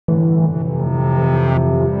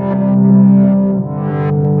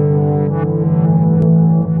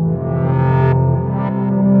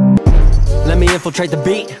infiltrate the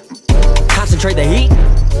beat, concentrate the heat.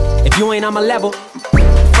 If you ain't on my level,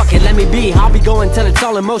 fuck it, let me be. I'll be going till it's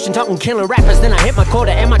all in motion, talking killer rappers, then I hit my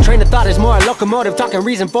quota. And my train of thought is more a locomotive, talking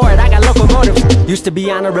reason for it, I got locomotive. Used to be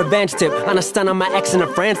on a revenge tip, on a stun on my ex in a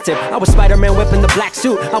France tip. I was Spider-Man whipping the black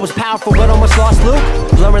suit, I was powerful but almost lost Luke.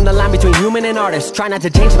 Blurring the line between human and artist, try not to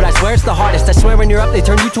change but I swear it's the hardest. I swear when you're up they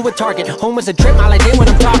turn you to a target. Home was a trip, all I did when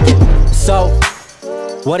I'm talking. So,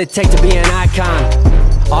 what it take to be an icon?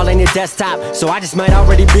 All in your desktop, so I just might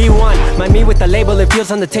already be one. My me with the label, it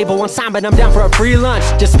feels on the table one sign, but I'm down for a free lunch.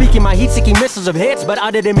 Just speaking my heat-seeking missiles of hits, but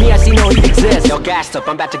other than me, I see no heat exists. Yo, gassed up,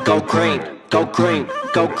 I'm about to go green, go green,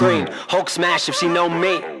 go green. Hulk smash if she know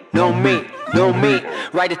me, know me, know me.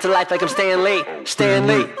 Write it to life like I'm Stan Lee, Stan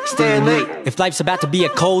Lee, Stan Lee. If life's about to be a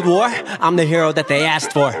cold war, I'm the hero that they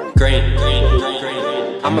asked for. Green,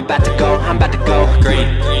 I'm about to go, I'm about to go green.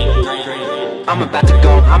 I'm about to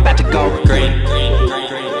go, I'm about to go green.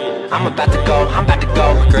 I'm about to go, I'm about to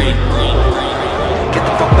go green. Get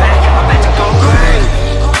the fuck back, I'm about to go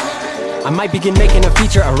green. I might begin making a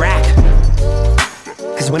feature Iraq,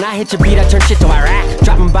 cause when I hit your beat I turn shit to Iraq.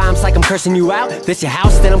 Dropping bombs like I'm cursing you out. This your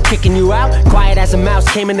house, then I'm kicking you out. Quiet as a mouse,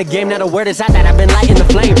 came in the game, not a word is out that I've been lighting the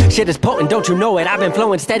flame. Shit is potent, don't you know it? I've been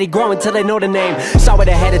flowing, steady growing till they know the name. Saw it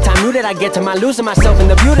ahead of time, knew that I'd get to my losing myself in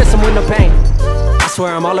the view to some window pane. I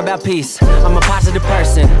swear I'm all about peace, I'm a positive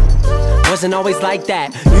person. Wasn't always like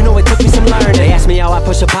that, you know it took me some learning. They asked me how I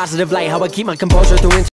push a positive light, how I keep my composure through